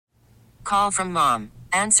call from mom.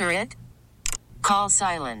 Answer it. Call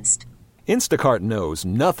silenced. Instacart knows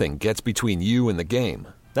nothing gets between you and the game.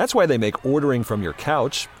 That's why they make ordering from your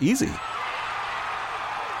couch easy.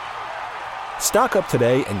 Stock up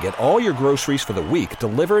today and get all your groceries for the week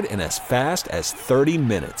delivered in as fast as 30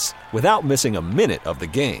 minutes without missing a minute of the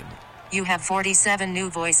game. You have 47 new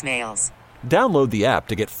voicemails. Download the app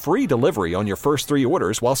to get free delivery on your first 3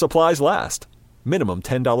 orders while supplies last. Minimum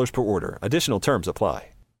 $10 per order. Additional terms apply.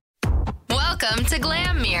 Welcome to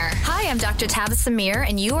GLAMMIR. Hi, I'm Dr. Tabitha Mir,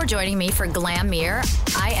 and you are joining me for GLAMMIR.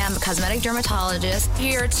 I am a cosmetic dermatologist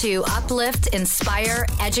here to uplift, inspire,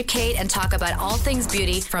 educate, and talk about all things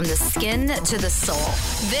beauty from the skin to the soul.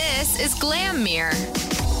 This is GLAMMIR.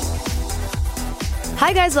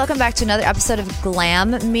 Hi guys, welcome back to another episode of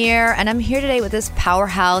GLAMMIR, and I'm here today with this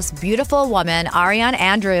powerhouse, beautiful woman, Ariane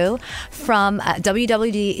Andrew, from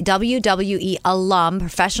WWE alum,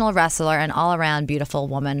 professional wrestler, and all-around beautiful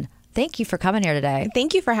woman. Thank you for coming here today.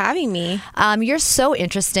 Thank you for having me. You're so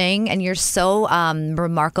interesting, and you're so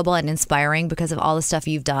remarkable and inspiring because of all the stuff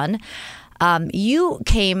you've done. You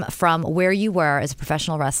came from where you were as a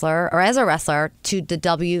professional wrestler or as a wrestler to the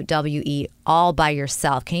WWE all by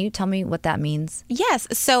yourself. Can you tell me what that means? Yes.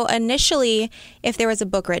 So initially, if there was a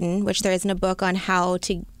book written, which there isn't a book on how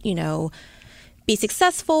to, be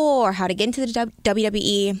successful or how to get into the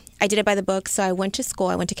WWE, I did it by the book. So I went to school.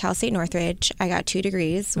 I went to Cal State Northridge. I got 2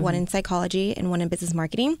 degrees, one in psychology and one in business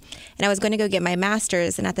marketing. And I was going to go get my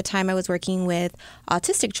master's. And at the time I was working with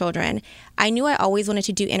autistic children. I knew I always wanted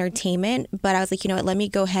to do entertainment, but I was like, you know what, let me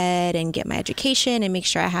go ahead and get my education and make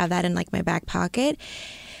sure I have that in like my back pocket.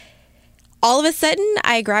 All of a sudden,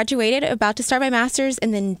 I graduated, about to start my master's,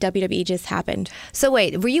 and then WWE just happened. So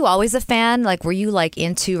wait, were you always a fan? Like, were you like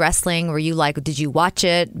into wrestling? Were you like, did you watch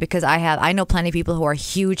it? Because I know plenty of people who are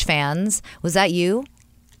huge fans. Was that you?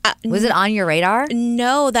 Was it on your radar?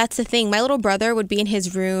 No, that's the thing. My little brother would be in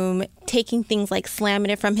his room taking things like slamming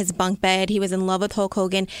it from his bunk bed. He was in love with Hulk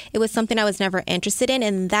Hogan. It was something I was never interested in.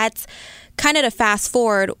 And that's kind of to fast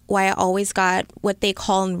forward why I always got what they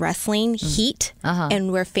call in wrestling heat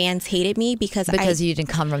and where fans hated me because you didn't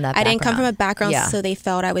come from that background. I didn't come from a background, so they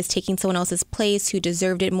felt I was taking someone else's place who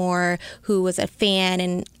deserved it more, who was a fan,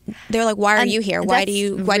 and they're like, why are you here? Why do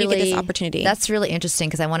you get this opportunity? That's really interesting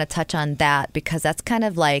because I want to touch on that because that's kind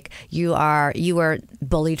of like you were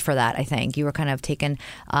bullied for that, I think. You were kind of taken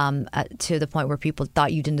to the point where people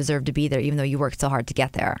thought you didn't deserve to be there even though you worked so hard to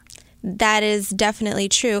get there. That is definitely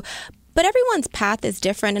true. But everyone's path is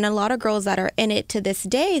different. And a lot of girls that are in it to this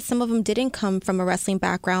day, some of them didn't come from a wrestling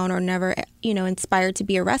background or never, inspired to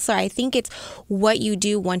be a wrestler. I think it's what you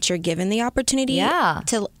do once you're given the opportunity. Yeah.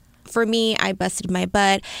 For me, I busted my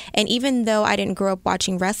butt. And even though I didn't grow up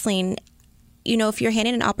watching wrestling, if you're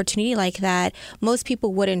handed an opportunity like that, most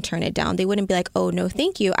people wouldn't turn it down. They wouldn't be like, oh, no,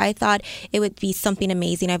 thank you. I thought it would be something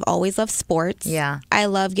amazing. I've always loved sports. Yeah. I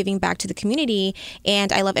love giving back to the community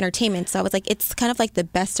and I love entertainment. So I was like, it's kind of like the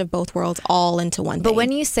best of both worlds all into one thing. But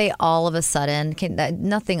when you say all of a sudden,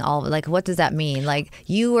 what does that mean? Like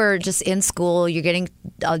you were just in school, you're getting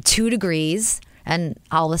 2 degrees and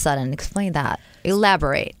all of a sudden, explain that.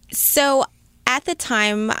 Elaborate. So at the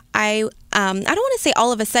time, I don't want to say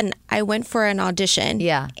all of a sudden, I went for an audition.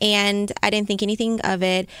 Yeah. And I didn't think anything of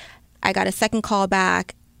it. I got a second call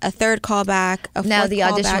back, a third call back, a fourth Now the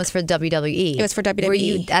audition call back. was for WWE. It was for WWE. Were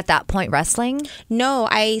you at that point wrestling? No,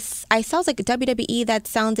 I sounds like WWE. That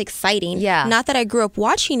sounds exciting. Yeah. Not that I grew up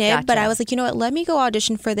watching it, Gotcha. but I was like, you know what? Let me go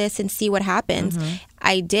audition for this and see what happens.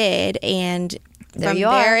 I did, and from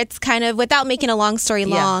there, it's kind of, without making a long story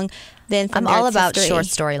long. Then I'm all about short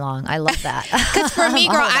story long. I love that. Because for me,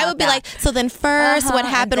 girl, I would be like, so then first what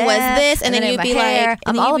happened was this, and then you'd be like,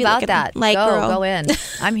 I'm all about that. Like, go in.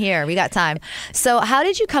 I'm here. We got time. So how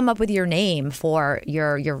did you come up with your name for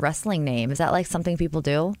your wrestling name? Is that like something people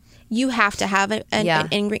do? You have to have an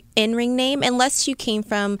in-ring name unless you came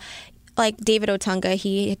from, like David Otunga,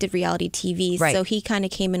 he did reality TV, so he kind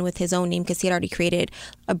of came in with his own name because he had already created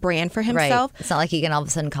a brand for himself. Right. It's not like he can all of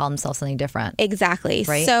a sudden call himself something different. Exactly.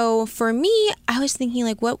 Right? So for me, I was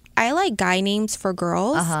thinking I like guy names for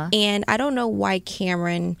girls, and I don't know why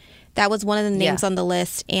Cameron. That was one of the names on the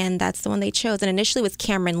list, and that's the one they chose. And initially it was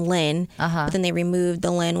Cameron Lynn, but then they removed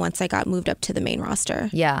the Lynn once I got moved up to the main roster.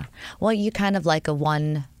 Yeah. Well, you kind of like a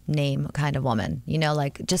one name kind of woman,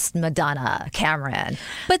 like just Madonna, Cameron.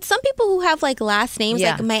 But some people who have like last names,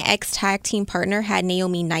 Yeah. like my ex tag team partner had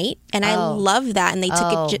Naomi Knight, and I love that. And they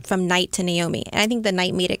took it from Knight to Naomi, and I think the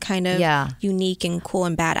Knight made it kind of unique and cool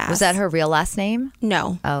and badass. Was that her real last name?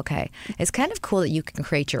 No. Okay. It's kind of cool that you can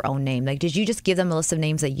create your own name. Like, did you just give them a list of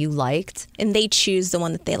names that you liked? And they choose the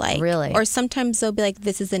one that they like. Really? Or sometimes they'll be like,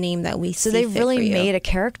 this is the name that we see. So they fit really for you. made a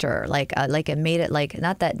character, like it made it like,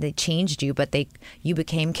 not that they changed you, but you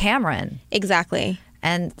became Cameron. Exactly.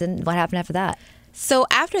 And then what happened after that? So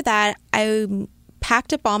after that, I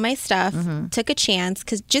packed up all my stuff, Mm-hmm. took a chance,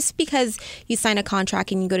 because just because you sign a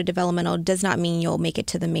contract and you go to developmental does not mean you'll make it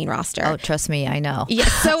to the main roster. Oh, trust me, I know. Yeah,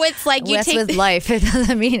 so it's like you That's take with life. It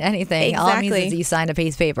doesn't mean anything. All it means Exactly. is that you signed a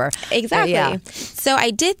piece of paper. Exactly. But yeah. So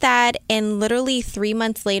I did that, and literally 3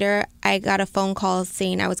 months later, I got a phone call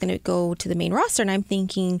saying I was going to go to the main roster, and I'm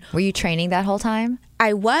thinking, Were you training that whole time?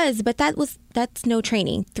 I was, but that's no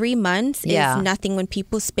training. 3 months Yeah. is nothing when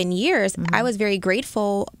people spend years. I was very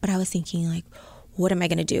grateful, but I was thinking like, what am I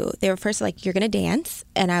going to do? They were first like, you're going to dance.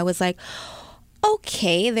 And I was like,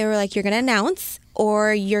 okay. They were like, you're going to announce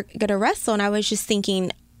or you're going to wrestle. And I was just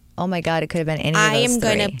thinking, Oh my God, it could have been any I of those am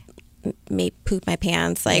three. going to poop my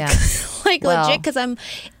pants. Like, Yeah. like Well- legit, because I'm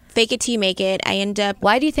fake it till you make it. I end up,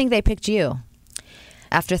 Why do you think they picked you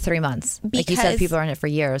after 3 months? Like you said, Because- people are in it for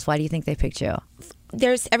years. Why do you think they picked you?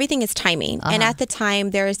 everything is timing. And at the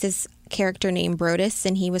time, there was this character named Brodus,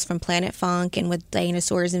 and he was from Planet Funk and with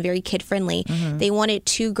dinosaurs and very kid friendly. They wanted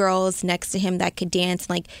 2 girls next to him that could dance and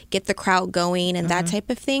like get the crowd going and that type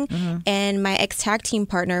of thing. And my ex tag team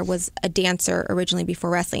partner was a dancer originally before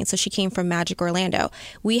wrestling, so she came from Magic Orlando.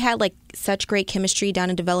 We had like such great chemistry down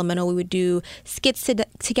in developmental. We would do skits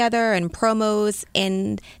together and promos,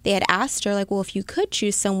 and they had asked her like, well, if you could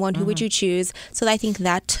choose someone, who would you choose? So I think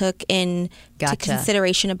that took in to Gotcha.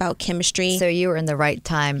 consideration about chemistry. So you were in the right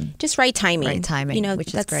time. Just right timing. Right timing, You know, which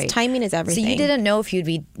is that's great. timing is everything. So you didn't know if you'd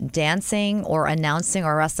be dancing or announcing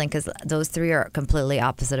or wrestling, because those three are completely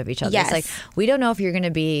opposite of each other. Yes. It's like, we don't know if you're going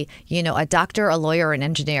to be, a doctor, a lawyer, or an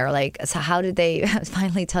engineer. Like, so how did they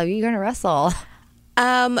finally tell you you're going to wrestle?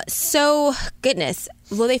 So goodness.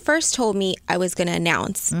 Well, they first told me I was going to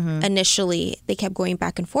announce. Initially, they kept going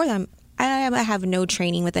back and forth. I have no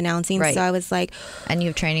training with announcing, Right. so I was like, And you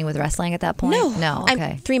have training with wrestling at that point? No. I'm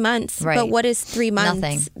Okay. 3 months. Right. But what is 3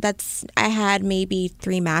 months? Nothing. I had maybe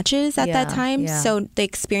 3 matches at that Yeah, time. yeah. So the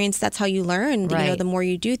experience, that's how you learn. Right. The more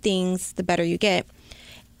you do things, the better you get.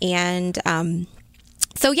 And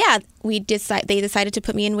so yeah, they decided to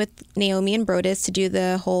put me in with Naomi and Brodus to do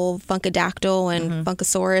the whole Funkadactyl and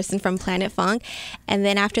Funkasaurus and from Planet Funk. And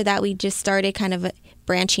then after that, we just started kind of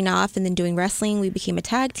branching off and then doing wrestling. We became a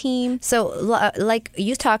tag team. So, like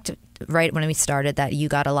you talked right when we started that you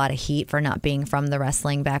got a lot of heat for not being from the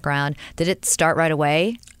wrestling background. Did it start right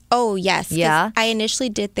away? Oh, yes. 'Cause Yeah? I initially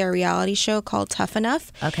did their reality show called Tough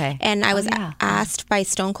Enough. Okay. And I was yeah. asked by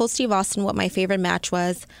Stone Cold Steve Austin what my favorite match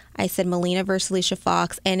was. I said Melina versus Alicia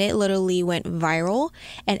Fox, and it literally went viral.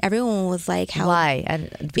 And everyone was like, how? Why?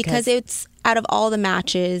 Because it's out of all the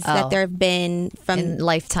matches that there have been from in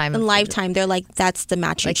Lifetime. in Lifetime, they're like, that's the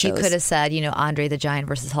match you Like you chose. could have said, Andre the Giant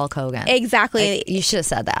versus Hulk Hogan. Exactly. Like, you should have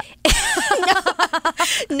said that.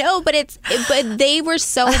 No, but they were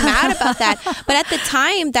so mad about that. But at the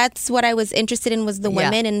time, that's what I was interested in, was the Yeah.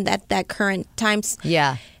 women and that current times.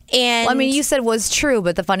 Yeah. And Well, I mean, you said was true,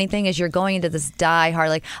 but the funny thing is you're going into this die-hard.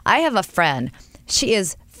 Like, I have a friend. She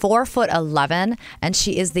is 4'11", and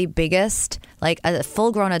she is the biggest, like a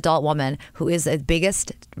full-grown adult woman who is the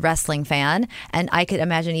biggest wrestling fan. And I could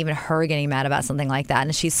imagine even her getting mad about something like that.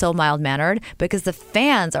 And she's so mild-mannered because the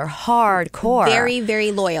fans are hardcore. very,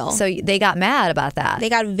 very loyal. So they got mad about that. They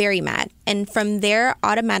got very mad. And from there,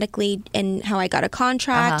 automatically, and how I got a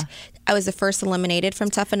contract, I was the first eliminated from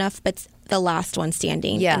Tough Enough, but the last one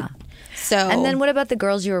standing. Yeah. And then what about the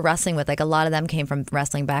girls you were wrestling with? Like, a lot of them came from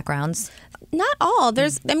wrestling backgrounds. not all.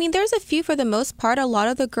 There's a few for the most part. A lot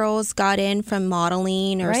of the girls got in from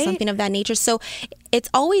modeling or Right. something of that nature. So it's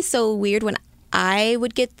always so weird when I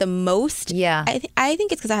would get the most. Yeah. I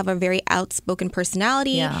think it's because I have a very outspoken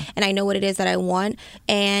personality, Yeah. and I know what it is that I want.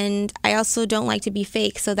 And I also don't like to be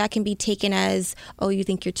fake. So that can be taken as, oh, you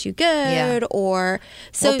think you're too good, or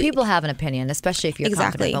so. Well, people have an opinion, especially if you're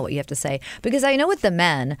confident Exactly. about what you have to say. Because I know with the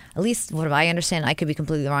men, at least what I understand, I could be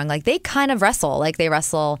completely wrong. Like, they kind of wrestle. Like, they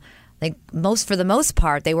wrestle. Like, for the most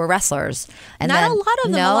part, they were wrestlers. And Not then, a lot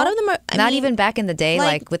of them. No, A lot of them are- I not mean, even back in the day,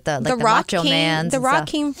 like with the Macho Mans. The and Rock stuff.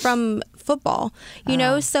 came from football, you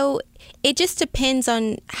know. So it just depends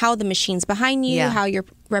on how the machine's behind you, Yeah. how you're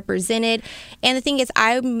represented. And the thing is,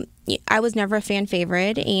 I was never a fan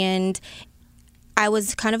favorite, and I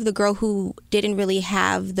was kind of the girl who didn't really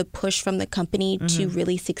have the push from the company to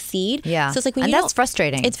really succeed. Yeah. So it's like when and you that's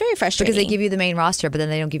frustrating. It's very frustrating. Because they give you the main roster, but then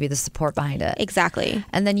they don't give you the support behind it. Exactly.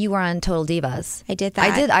 And then you were on Total Divas. I did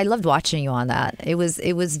that. I loved watching you on that. It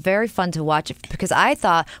was very fun to watch because I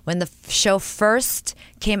thought when the show first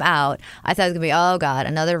came out, I thought it was going to be, oh God,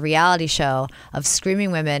 another reality show of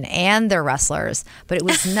screaming women and their wrestlers. But it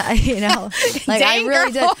was not, like Dang, I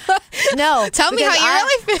really girl. did. No. Tell me how you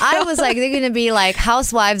really feel. I was like, they're going to be like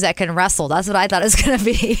housewives that can wrestle. That's what I thought it was going to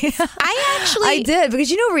be. I did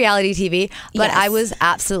because reality TV, but Yes. I was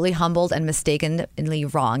absolutely humbled and mistakenly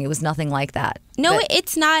wrong. It was nothing like that. No, But-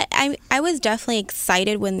 it's not. I was definitely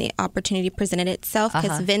excited when the opportunity presented itself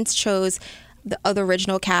because Vince chose the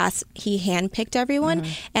original cast. He handpicked everyone,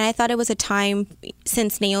 and I thought it was a time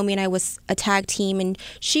since Naomi and I was a tag team, and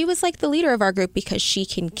she was like the leader of our group because she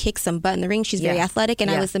can kick some butt in the ring. She's very athletic,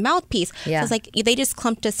 and I was the mouthpiece. So it's like they just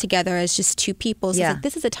clumped us together as just two people. So it's like,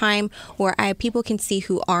 this is a time where people can see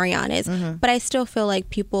who Ariane is, but I still feel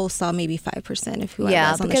like people saw maybe 5% of who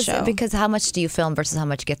I was on the show. Because how much do you film versus how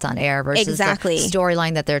much gets on air versus Exactly. the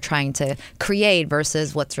storyline that they're trying to create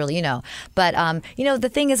versus what's really, But, the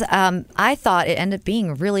thing is, I thought it ended up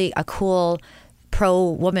being really a cool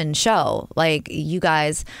pro-woman show. Like, you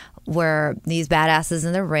guys were these badasses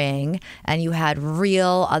in the ring, and you had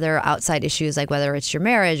real other outside issues, like whether it's your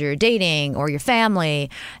marriage or your dating or your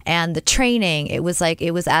family and the training. It was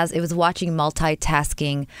watching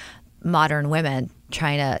multitasking modern women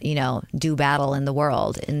trying to do battle in the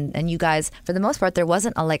world, and you guys, for the most part, there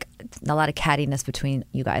wasn't a lot of cattiness between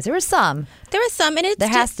you guys. There was some, and there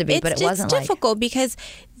has to be, but it wasn't difficult because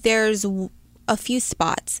there's a few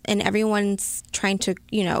spots and everyone's trying to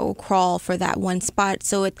crawl for that one spot,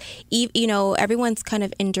 so everyone's kind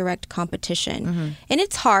of in direct competition, and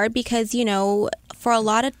it's hard because for a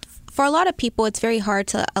lot of people, it's very hard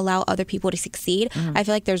to allow other people to succeed. I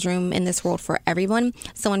feel like there's room in this world for everyone.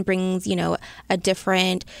 Someone brings,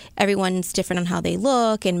 everyone's different on how they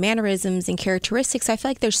look and mannerisms and characteristics. I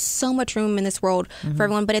feel like there's so much room in this world for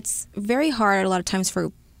everyone, but it's very hard a lot of times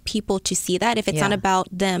for people to see that. If it's not about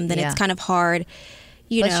them, then it's kind of hard.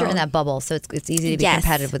 Plus, you're in that bubble, so it's easy to be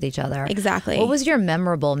competitive with each other. Exactly. What was your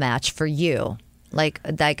memorable match for you? Like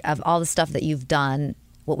of all the stuff that you've done,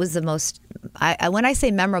 what was the most? When I say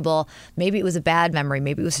memorable, maybe it was a bad memory,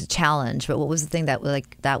 maybe it was a challenge. But what was the thing that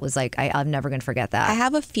was like I'm never going to forget that? I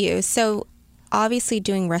have a few. So obviously,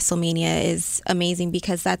 doing WrestleMania is amazing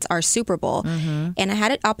because that's our Super Bowl, and I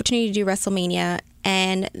had an opportunity to do WrestleMania,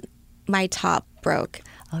 and my top broke.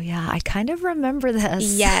 Oh yeah, I kind of remember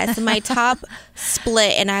this. Yes, my top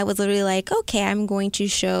split, and I was literally like, okay, I'm going to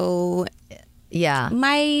show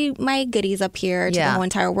my goodies up here to the whole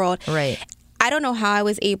entire world. Right. I don't know how I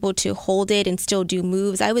was able to hold it and still do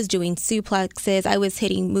moves. I was doing suplexes. I was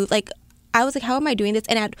hitting moves. I was like, how am I doing this?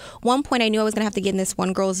 And at one point, I knew I was going to have to get in this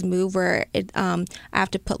one girl's move where I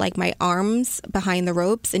have to put my arms behind the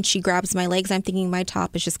ropes and she grabs my legs. I'm thinking my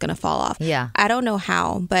top is just going to fall off. Yeah. I don't know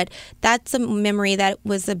how, but that's a memory that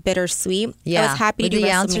was a bittersweet. Yeah. I was happy to do the WrestleMania.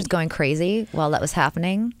 announcers going crazy while that was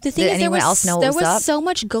happening? The thing Did is, anyone else know what there was up? so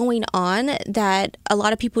much going on that a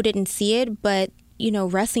lot of people didn't see it, but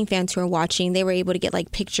wrestling fans who are watching, they were able to get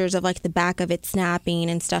pictures of the back of it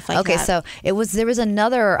snapping and stuff like that. Okay, so there was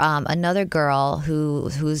another girl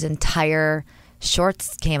whose entire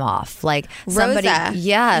shorts came off. Somebody, Rosa.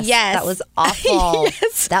 yes, that was awful.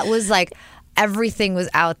 Yes. That was everything was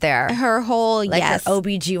out there. Her whole her yes.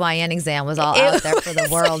 OBGYN exam was all out there for the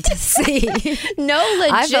world to see. No,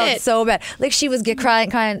 legit. I felt so bad. She was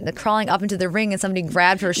crawling up into the ring and somebody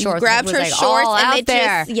grabbed her shorts. Grabbed and it was her shorts all and out they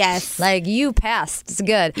there. just, yes. You passed. It's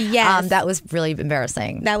good. Yes. That was really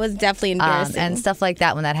embarrassing. That was definitely embarrassing. And stuff like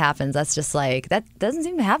that when that happens, that's just that doesn't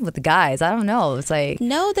seem to happen with the guys. I don't know. It's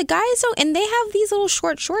no, the guys don't, and they have these little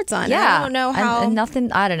short shorts on. Yeah. I don't know how. And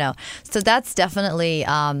nothing, I don't know. So that's definitely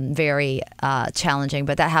very challenging,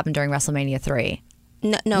 but that happened during WrestleMania 3.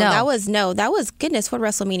 No, that was goodness. What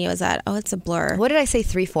WrestleMania was that? Oh, it's a blur. What did I say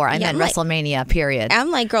 3 for? I meant WrestleMania, period.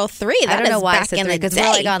 I'm girl, 3. I don't know why I said 3 because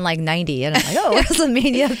we're on 90, and I'm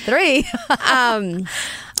WrestleMania 3.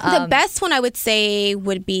 The best one I would say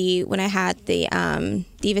would be when I had the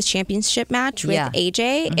Divas Championship match with AJ.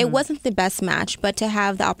 Mm-hmm. It wasn't the best match, but to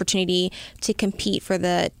have the opportunity to compete for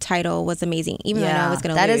the title was amazing. Even though I know I was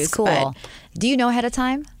going to lose. That is cool. Do you know ahead of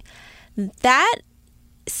time? That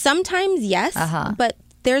sometimes yes, but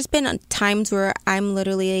there's been times where I'm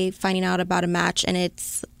literally finding out about a match and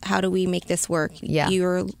it's how do we make this work? Yeah.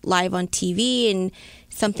 You're live on TV and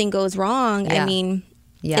something goes wrong. Yeah. I mean,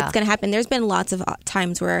 it's going to happen. There's been lots of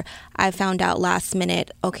times where I found out last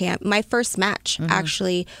minute, okay, my first match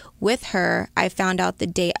actually with her, I found out the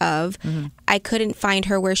day of. I couldn't find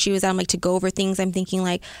her where she was at. I'm like, to go over things. I'm thinking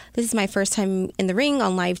like, this is my first time in the ring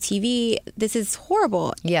on live TV. This is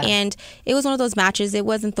horrible. Yeah. And it was one of those matches. It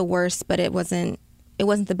wasn't the worst, but it wasn't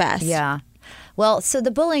the best. Yeah. Well, so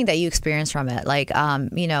the bullying that you experienced from it, like,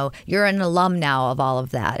 you know, you're an alum now of all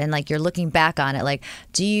of that, and like you're looking back on it, like,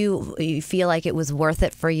 do you feel like it was worth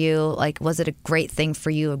it for you? Like, was it a great thing for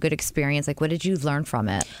you, a good experience? Like, what did you learn from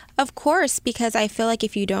it? Of course, because I feel like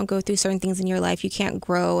if you don't go through certain things in your life, you can't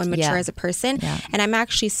grow and mature as a person. Yeah. And I'm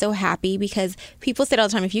actually so happy because people say it all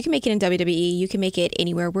the time, if you can make it in WWE, you can make it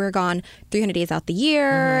anywhere. We're gone 300 days out the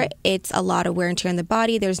year. It's a lot of wear and tear on the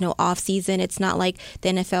body. There's no off season. It's not like the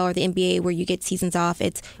NFL or the NBA where you get seasons off.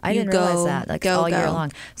 I didn't realize that. Like all year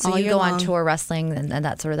long. So you go on tour wrestling and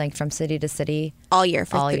that sort of thing from city to city? All year.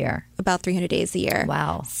 All year. About 300 days a year.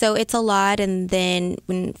 Wow. So it's a lot. And then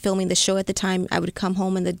when filming the show at the time, I would come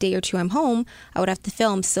home and the day or two I'm home, I would have to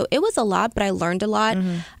film. So it was a lot, but I learned a lot.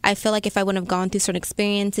 I feel like if I wouldn't have gone through certain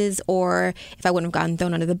experiences, or if I wouldn't have gotten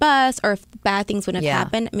thrown under the bus, or if bad things wouldn't have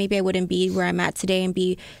happened, maybe I wouldn't be where I'm at today and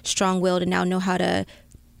be strong-willed and now know how to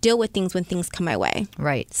deal with things when things come my way.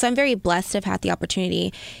 Right. So I'm very blessed to have had the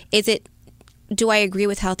opportunity. Do I agree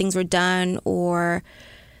with how things were done, or...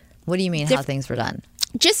 What do you mean how things were done?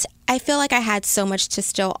 Just, I feel like I had so much to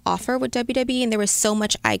still offer with WWE, and there was so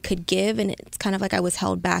much I could give, and it's kind of like I was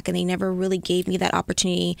held back, and they never really gave me that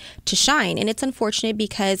opportunity to shine. And it's unfortunate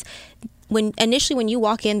because when you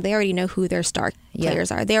walk in, they already know who their star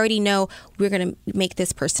players are. They already know we're going to make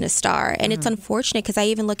this person a star. And it's unfortunate because I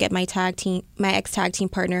even look at my ex-tag team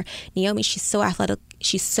partner, Naomi. She's so athletic.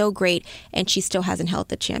 She's so great, and she still hasn't held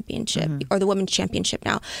the championship or the women's championship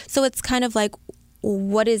now. So it's kind of like,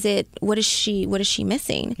 what is it? What is she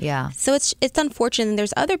missing? Yeah. So it's unfortunate. And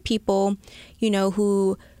there's other people,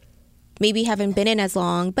 who maybe haven't been in as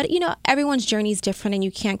long, but everyone's journey is different and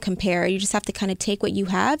you can't compare. You just have to kind of take what you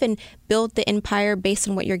have and build the empire based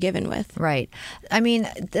on what you're given with. Right. I mean,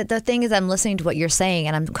 the thing is, I'm listening to what you're saying,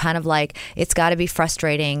 and I'm kind of like, it's got to be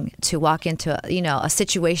frustrating to walk into a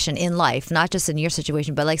situation in life, not just in your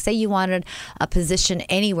situation, but like say you wanted a position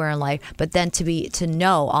anywhere in life, but then to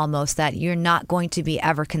know almost that you're not going to be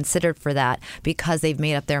ever considered for that because they've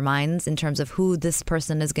made up their minds in terms of who this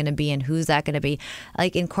person is going to be and who's that going to be.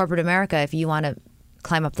 Like in corporate America, if you want to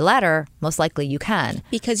climb up the ladder, most likely you can.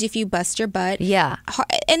 Because if you bust your butt. Yeah.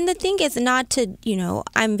 And the thing is not to,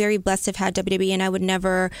 I'm very blessed to have had WWE, and I would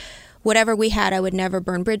never, whatever we had, I would never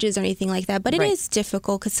burn bridges or anything like that. But it is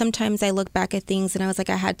difficult because sometimes I look back at things and I was like,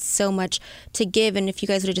 I had so much to give. And if you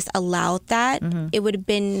guys would have just allowed that, it would have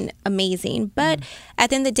been amazing. But at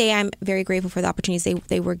the end of the day, I'm very grateful for the opportunities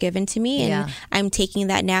they were given to me. And I'm taking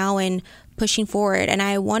that now and pushing forward, and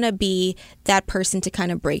I want to be that person to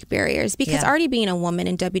kind of break barriers, because already being a woman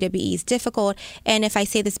in WWE is difficult, and if I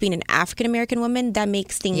say this, being an African American woman, that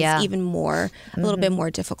makes things even more a little bit more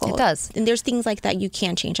difficult. It does. And there's things like that you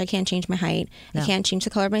can't change. I can't change my height. No. I can't change the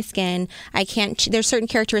color of my skin. I can't there's certain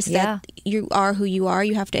characteristics that you are who you are.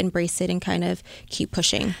 You have to embrace it and kind of keep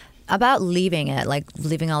pushing. About leaving it, like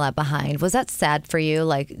leaving all that behind, was that sad for you?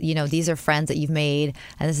 Like, these are friends that you've made,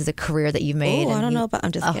 and this is a career that you've made. Oh, I don't know about.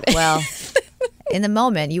 I'm just kidding. Well, in the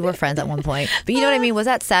moment, you were friends at one point, but you know what I mean. Was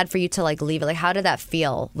that sad for you to like leave it? Like, how did that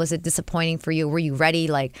feel? Was it disappointing for you? Were you ready?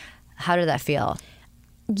 Like, how did that feel?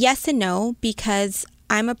 Yes and no, because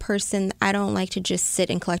I'm a person, I don't like to just sit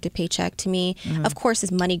and collect a paycheck. To me, of course,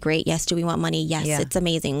 is money great? Yes. Do we want money? Yes. It's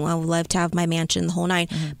amazing. I would love to have my mansion, the whole nine.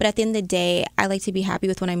 But at the end of the day, I like to be happy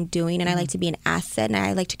with what I'm doing, and I like to be an asset, and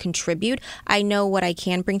I like to contribute. I know what I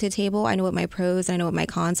can bring to the table. I know what my pros, and I know what my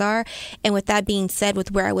cons are. And with that being said,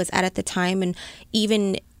 with where I was at the time, and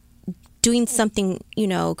even doing something,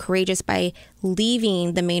 courageous by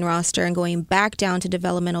leaving the main roster and going back down to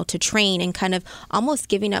developmental to train, and kind of almost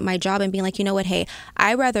giving up my job and being like, you know what, hey,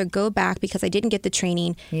 I'd rather go back because I didn't get the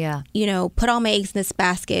training. Yeah. Put all my eggs in this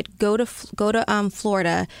basket, go to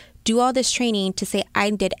Florida, do all this training to say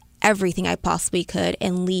I did everything I possibly could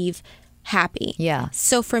and leave happy. Yeah.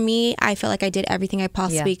 So for me, I feel like I did everything I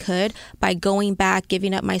possibly could by going back,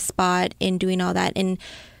 giving up my spot and doing all that. And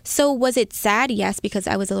so was it sad? Yes, because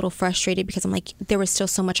I was a little frustrated because I'm like, there was still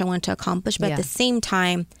so much I wanted to accomplish. But at the same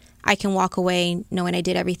time, I can walk away knowing I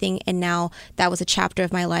did everything. And now that was a chapter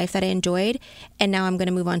of my life that I enjoyed. And now I'm going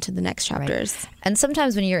to move on to the next chapters. Right. And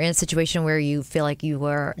sometimes when you're in a situation where you feel like you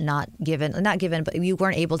were not given, but you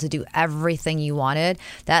weren't able to do everything you wanted,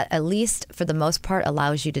 that at least for the most part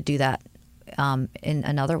allows you to do that in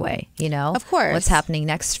another way, you know? Of course. What's happening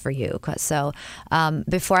next for you. So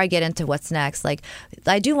before I get into what's next, like,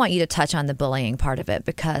 I do want you to touch on the bullying part of it,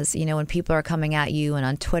 because, you know, when people are coming at you and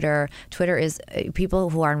on Twitter is people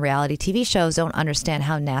who are in reality TV shows don't understand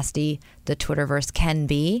how nasty the Twitterverse can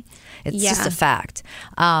be. It's just a fact.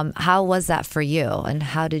 How was that for you, and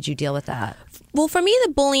how did you deal with that? Well, for me,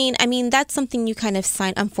 the bullying, I mean, that's something you kind of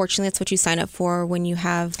unfortunately, that's what you sign up for when you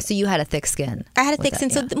have. So you had a thick skin. I had a thick skin.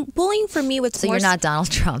 So the bullying for me was So more. you're not Donald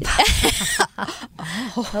Trump.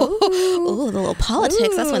 Oh, the little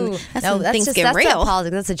politics. That's when things get that's real. Not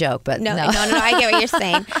politics. That's a joke, but No, I get what you're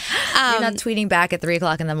saying. You're not tweeting back at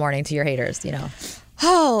 3:00 in the morning to your haters, you know.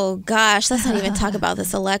 Oh gosh, let's not even talk about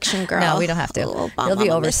this election, girl. No, we don't have to. Oh, Obama, It'll be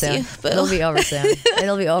I'ma over miss soon. you, boo. It'll be over soon.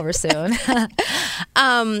 It'll be over soon.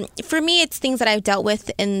 For me, it's things that I've dealt with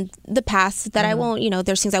in the past that I won't, you know,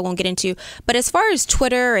 there's things I won't get into. But as far as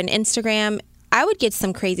Twitter and Instagram, I would get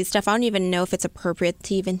some crazy stuff. I don't even know if it's appropriate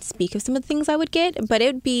to even speak of some of the things I would get, but it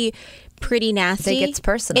would be pretty nasty. It gets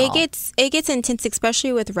personal. It gets intense,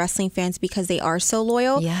 especially with wrestling fans, because they are so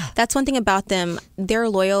loyal. Yeah. That's one thing about them. They're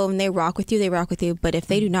loyal and they rock with you. But if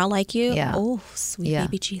they do not like you, oh, sweet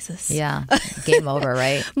baby Jesus. Yeah. Game over,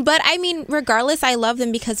 right? But I mean, regardless, I love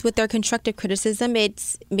them because with their constructive criticism,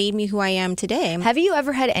 it's made me who I am today. Have you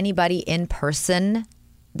ever had anybody in person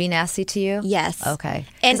be nasty to you? Yes. Okay.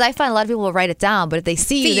 And Because I find a lot of people will write it down, but if they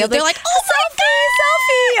see you, they're like, oh my God.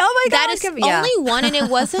 selfie. Oh my God. That is only one, and it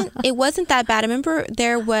wasn't that bad. I remember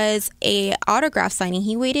there was a autograph signing.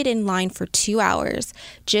 He waited in line for 2 hours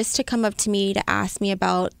just to come up to me to ask me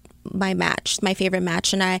about my match, my favorite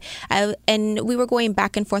match, and I and we were going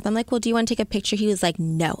back and forth. I'm like, well, do you want to take a picture? He was like,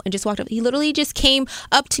 no, and just walked up. He literally just came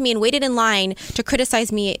up to me and waited in line to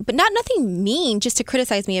criticize me, but nothing mean, just to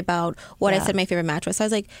criticize me about what I said my favorite match was. So I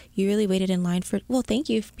was like, you really waited in line for? Well, thank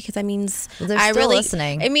you, because that means they're still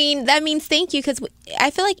listening. I mean, that means thank you, because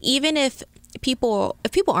I feel like even if people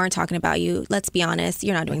aren't talking about you, let's be honest,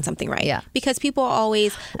 you're not doing something right. Yeah. Because people are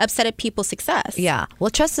always upset at people's success. Yeah. Well,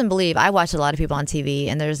 trust and believe, I watch a lot of people on TV,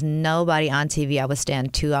 and there's nobody on TV I would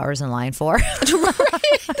stand 2 hours in line for.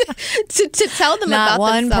 to tell them Not about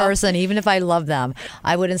one themselves. person, even if I love them,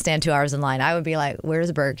 I wouldn't stand 2 hours in line. I would be like,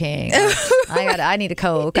 where's Burger King? I need a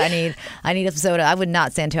Coke. I need a soda. I would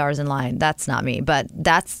not stand 2 hours in line. That's not me. But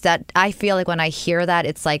that I feel like when I hear that,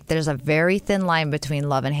 it's like there's a very thin line between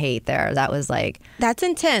love and hate there. That was like, that's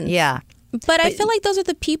intense. yeah. But I feel like those are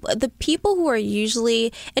the people who are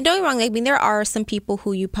usually, and don't get me wrong, I mean, there are some people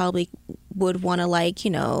who you probably would want to, like, you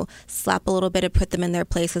know, slap a little bit and put them in their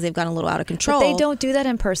place because they've gone a little out of control. But they don't do that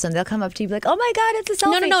in person. They'll come up to you and be like, oh my God, it's a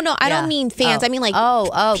selfie. No. I don't mean fans. I mean like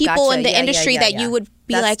people gotcha. in the industry that you would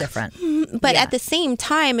be That's like, different. But at the same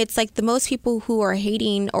time, it's like the most people who are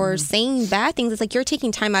hating or saying bad things, it's like you're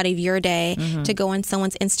taking time out of your day to go on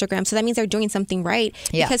someone's Instagram. So that means they're doing something right.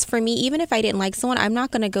 Yeah. Because for me, even if I didn't like someone, I'm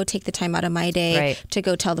not going to go take the time out of my day to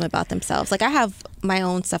go tell them about themselves. Like I have my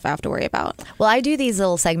own stuff I have to worry about. Well, I do these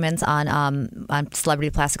little segments on celebrity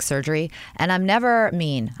plastic surgery, and I'm never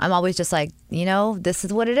mean. I'm always just like, you know, this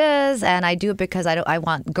is what it is, and I do it because I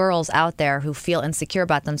want girls out there who feel insecure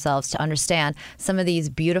about themselves to understand some of these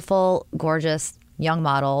beautiful, gorgeous young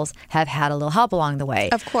models have had a little help along the way.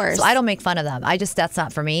 Of course. So I don't make fun of them. That's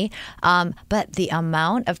not for me. But the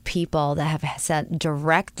amount of people that have said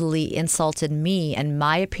directly insulted me and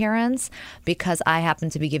my appearance because I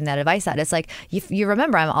happen to be giving that advice out. It's like, you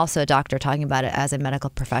remember I'm also a doctor talking about it as a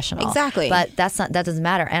medical professional. Exactly. But that doesn't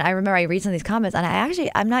matter. And I remember I read some of these comments and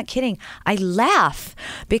I'm not kidding. I laugh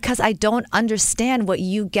because I don't understand what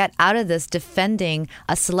you get out of this defending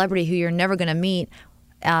a celebrity who you're never going to meet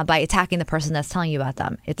by attacking the person that's telling you about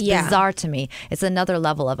them. It's bizarre to me. It's another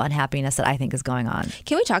level of unhappiness that I think is going on.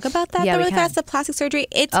 Can we talk about that really fast? The plastic surgery.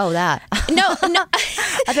 That. No.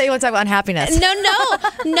 I thought you want to talk about unhappiness.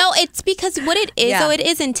 No. It's because what it is, though, it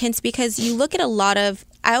is intense because you look at a lot of,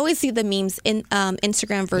 I always see the memes in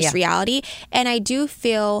Instagram versus reality. And I do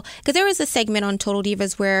feel, because there was a segment on Total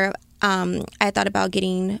Divas where I thought about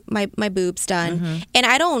getting my boobs done. And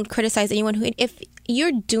I don't criticize anyone who, if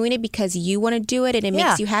you're doing it because you want to do it and it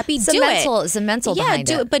makes you happy, do it. It's a mental behind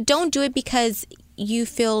do it. But don't do it because you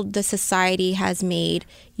feel the society has made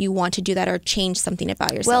you want to do that or change something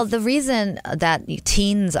about yourself. Well, the reason that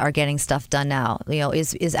teens are getting stuff done now,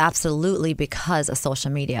 is absolutely because of social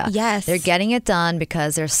media. Yes. They're getting it done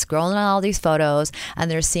because they're scrolling on all these photos and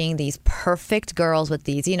they're seeing these perfect girls with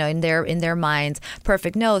these, in their minds,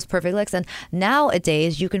 perfect nose, perfect lips. And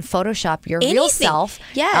nowadays you can Photoshop your real self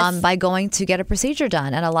by going to get a procedure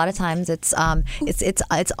done. And a lot of times it's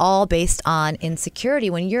all based on insecurity.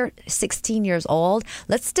 When you're 16 years old old.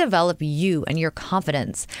 Let's develop you and your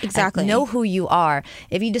confidence. Exactly. And know who you are.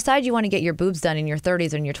 If you decide you want to get your boobs done in your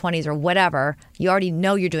 30s or in your 20s or whatever, you already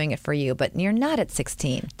know you're doing it for you, but you're not at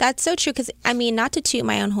 16. That's so true, because I mean, not to toot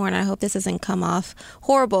my own horn, I hope this doesn't come off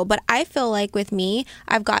horrible, but I feel like with me,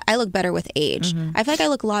 I look better with age. I feel like I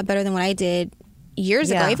look a lot better than what I did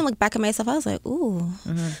years ago. I even look back at myself, I was like, ooh,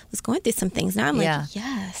 I was going through some things. Now I'm like,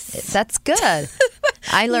 yes. That's good.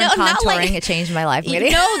 I learned contouring. It changed my life. No,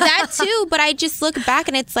 that too. But I just look back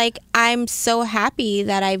and it's like, I'm so happy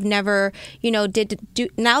that I've never, now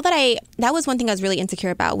that that was one thing I was really insecure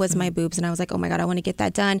about was my boobs. And I was like, oh my God, I want to get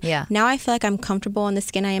that done. Yeah. Now I feel like I'm comfortable in the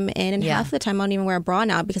skin I am in. And half the time I don't even wear a bra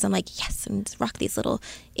now because I'm like, yes, and just rock these little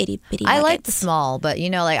itty bitty nuggets. I like the small, but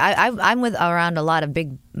I'm around a lot of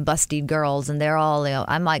big busty girls and they're all,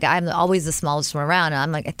 I'm always the smallest one around. And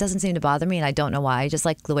I'm like, it doesn't seem to bother me. And I don't know why. I just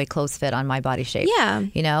like the way clothes fit on my body shape. Yeah.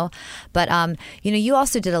 But, you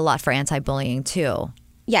also did a lot for anti-bullying too.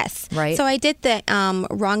 Yes. Right. So I did the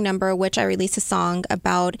Wrong Number, which I released a song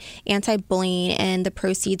about anti-bullying, and the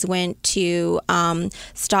proceeds went to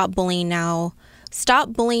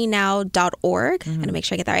stopbullyingnow.org. I'm going to make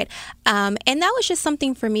sure I get that right. And that was just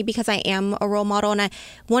something for me because I am a role model. And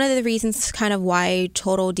one of the reasons kind of why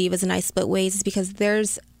Total Divas and I split ways is because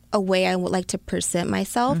there's a way I would like to present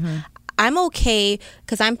myself. I'm okay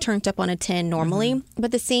because I'm turned up on a 10 normally, but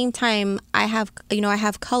at the same time, I have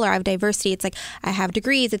color, I have diversity. It's like I have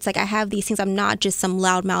degrees. It's like I have these things. I'm not just some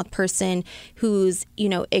loudmouth person who's,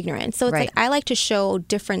 ignorant. So it's like I like to show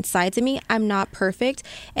different sides of me. I'm not perfect.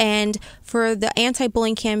 And for the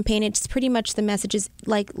anti-bullying campaign, it's pretty much the message is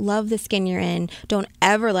like, love the skin you're in. Don't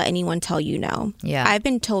ever let anyone tell you no. Yeah. I've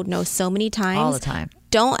been told no so many times. All the time.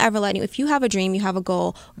 Don't ever let if you have a dream, you have a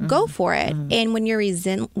goal, go for it. And when you're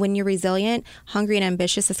resilient, hungry, and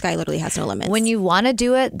ambitious, the sky literally has no limits. When you want to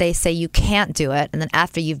do it, they say you can't do it, and then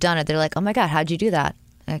after you've done it, they're like, "Oh my God, how'd you do that?"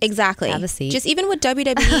 Like, exactly. Have a seat. Just even with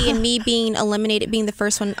WWE and me being eliminated, being the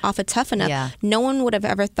first one off of Tough Enough, no one would have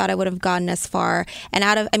ever thought I would have gotten as far.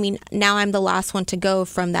 And now I'm the last one to go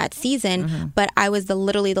from that season, but I was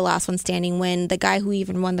literally the last one standing when the guy who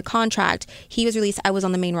even won the contract, he was released. I was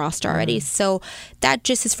on the main roster already. So that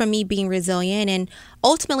just is from me being resilient. And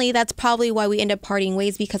ultimately, that's probably why we end up parting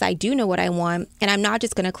ways, because I do know what I want. And I'm not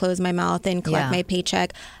just going to close my mouth and collect my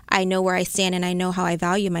paycheck. I know where I stand and I know how I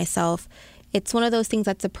value myself. It's one of those things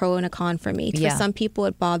that's a pro and a con for me. For some people,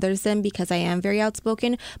 it bothers them because I am very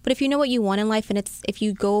outspoken. But if you know what you want in life, and if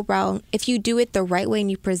you do it the right way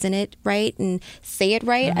and you present it right and say it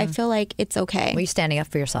right, I feel like it's okay. Well, you're standing up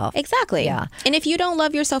for yourself. Exactly. Yeah. And if you don't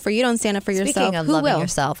love yourself or you don't stand up for yourself, Speaking of who loving will?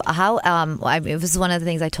 yourself, it was one of the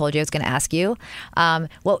things I told you I was going to ask you.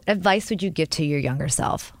 What advice would you give to your younger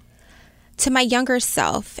self? To my younger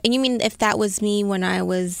self. And you mean if that was me when I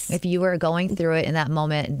was... If you were going through it in that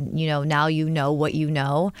moment, now you know what you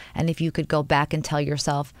know, and if you could go back and tell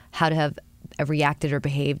yourself how to have reacted or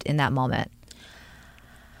behaved in that moment.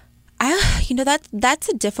 That's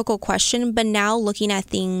a difficult question, but now looking at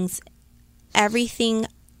things, everything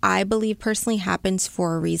I believe personally happens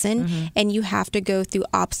for a reason, and you have to go through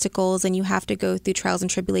obstacles and you have to go through trials and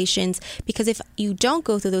tribulations, because if you don't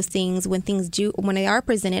go through those things, when they are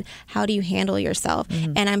presented, how do you handle yourself?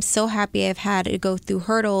 And I'm so happy I've had to go through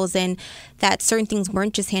hurdles and that certain things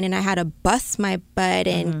weren't just handed. I had to bust my butt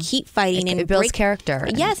and keep fighting. It builds character.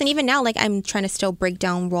 Yes, and even now, like, I'm trying to still break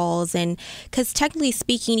down walls, and because technically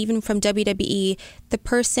speaking, even from WWE, the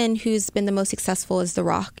person who's been the most successful is The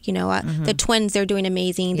Rock. The twins, they're doing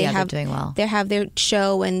amazing. They're doing well. They have their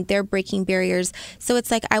show and they're breaking barriers. So it's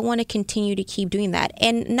like I want to continue to keep doing that,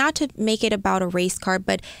 and not to make it about a race card,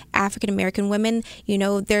 but African American women.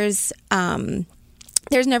 There's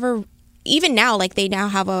never, even now, like they now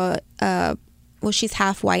have she's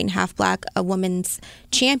half white and half black, a woman's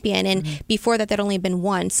champion, and before that, there'd only been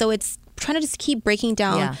one. So it's trying to just keep breaking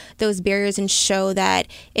down those barriers and show that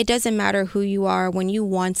it doesn't matter who you are. When you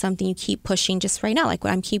want something, you keep pushing. Just right now, like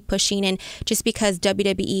when I'm keep pushing, and just because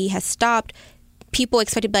WWE has stopped, people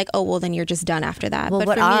expect to be like, oh, well, then you're just done after that. Well,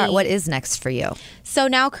 but what is next for you? So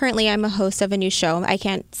now currently I'm a host of a new show. I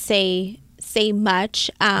can't say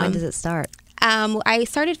much. When does it start? I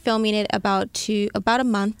started filming it about a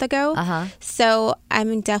month ago. So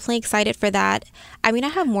I'm definitely excited for that. I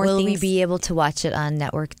have more things. Will we be able to watch it on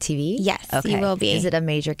network TV? Yes, okay. you will be. Is it a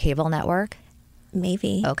major cable network?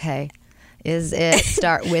 Maybe. Okay. Is it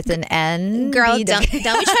start with an N? Girl, don't be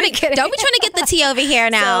trying to get the T over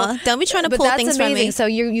here now. Don't be trying to pull things from me. So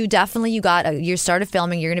you started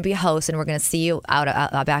filming. You're going to be a host, and we're going to see you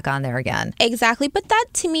back on there again. Exactly. But that,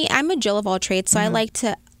 to me, I'm a Jill of all trades, so I like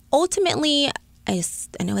to. Ultimately, I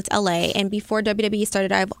know it's LA, and before WWE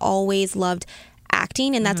started, I've always loved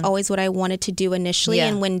acting, and that's always what I wanted to do initially. Yeah.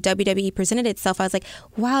 And when WWE presented itself, I was like,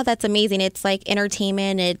 wow, that's amazing. It's like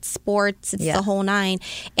entertainment, it's sports, it's the whole nine.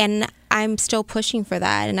 And I'm still pushing for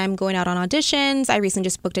that, and I'm going out on auditions. I recently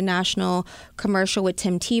just booked a national commercial with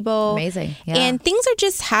Tim Tebow. Amazing. Yeah. And things are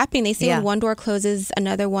just happening. They say when one door closes,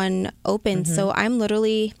 another one opens. So I'm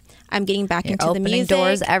getting back into the music. Opening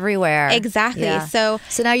doors everywhere. Exactly. Yeah. So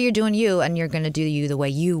now you're doing you, and you're going to do you the way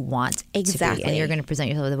you want Exactly. to be, and you're going to present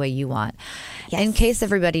yourself the way you want. Yes. In case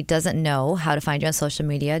everybody doesn't know how to find you on social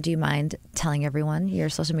media, do you mind telling everyone your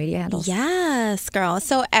social media handles? Yes, girl.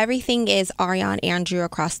 So everything is Ariane Andrew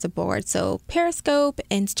across the board. So Periscope,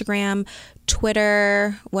 Instagram,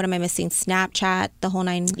 Twitter, what am I missing? Snapchat, the whole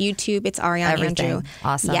nine, YouTube. It's Ariane Everything. Andrew.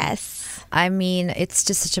 Awesome. Yes. I mean, it's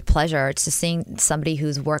just such a pleasure. It's just seeing somebody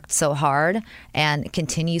who's worked so hard and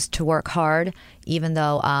continues to work hard, even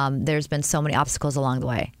though there's been so many obstacles along the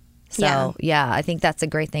way. So, yeah, I think that's a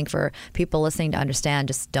great thing for people listening to understand.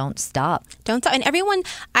 Just don't stop. Don't stop. And everyone,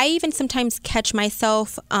 I even sometimes catch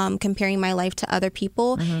myself comparing my life to other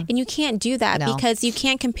people. And you can't do that because you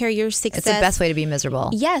can't compare your success. It's the best way to be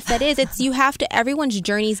miserable. Yes, that is. You have to, everyone's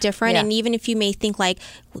journey is different. And even if you may think like,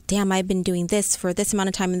 well, damn, I've been doing this for this amount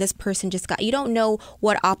of time and this person just got, you don't know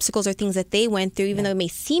what obstacles or things that they went through, even though it may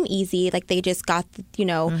seem easy, like they just got, you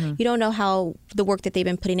don't know how the work that they've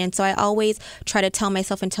been putting in. So I always try to tell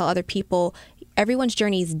myself and tell other people, everyone's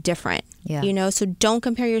journey is different, so don't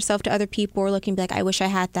compare yourself to other people or look and be like, I wish I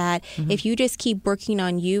had that. If you just keep working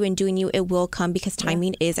on you and doing you, it will come, because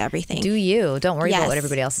timing is everything. Do you. Don't worry about what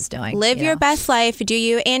everybody else is doing. Live your best life. Do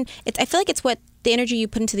you. And I feel like it's what the energy you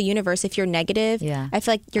put into the universe. If you're negative, I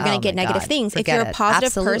feel like you're going to get negative things. If you're a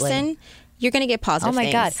positive person, you're going to get positive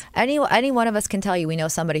things. Oh my God. Any one of us can tell you we know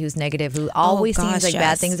somebody who's negative, who always seems like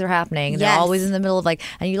bad things are happening. And they're always in the middle of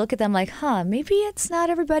and you look at them like, maybe it's not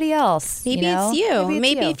everybody else. Maybe it's you.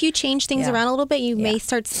 Maybe if you change things around a little bit, you may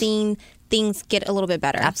start seeing things get a little bit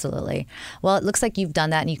better. Absolutely. Well, it looks like you've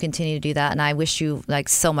done that and you continue to do that. And I wish you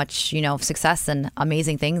so much, success and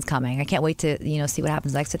amazing things coming. I can't wait to, see what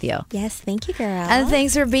happens next with you. Yes. Thank you, girl. And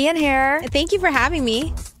thanks for being here. Thank you for having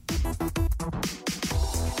me.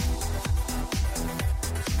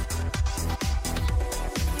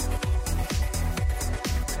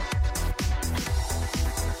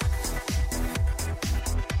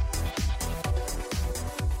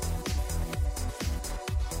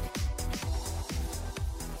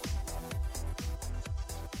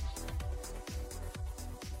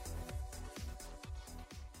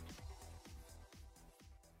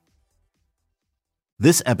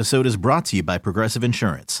 This episode is brought to you by Progressive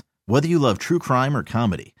Insurance. Whether you love true crime or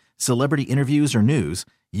comedy, celebrity interviews or news,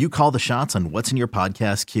 you call the shots on what's in your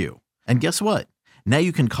podcast queue. And guess what? Now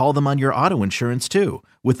you can call them on your auto insurance too,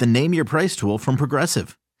 with the Name Your Price tool from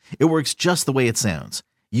Progressive. It works just the way it sounds.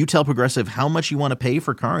 You tell Progressive how much you want to pay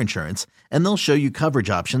for car insurance, and they'll show you coverage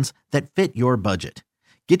options that fit your budget.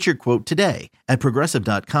 Get your quote today at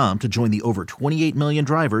Progressive.com to join the over 28 million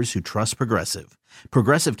drivers who trust Progressive.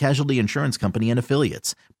 Progressive Casualty Insurance Company and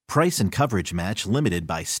Affiliates. Price and coverage match limited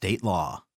by state law.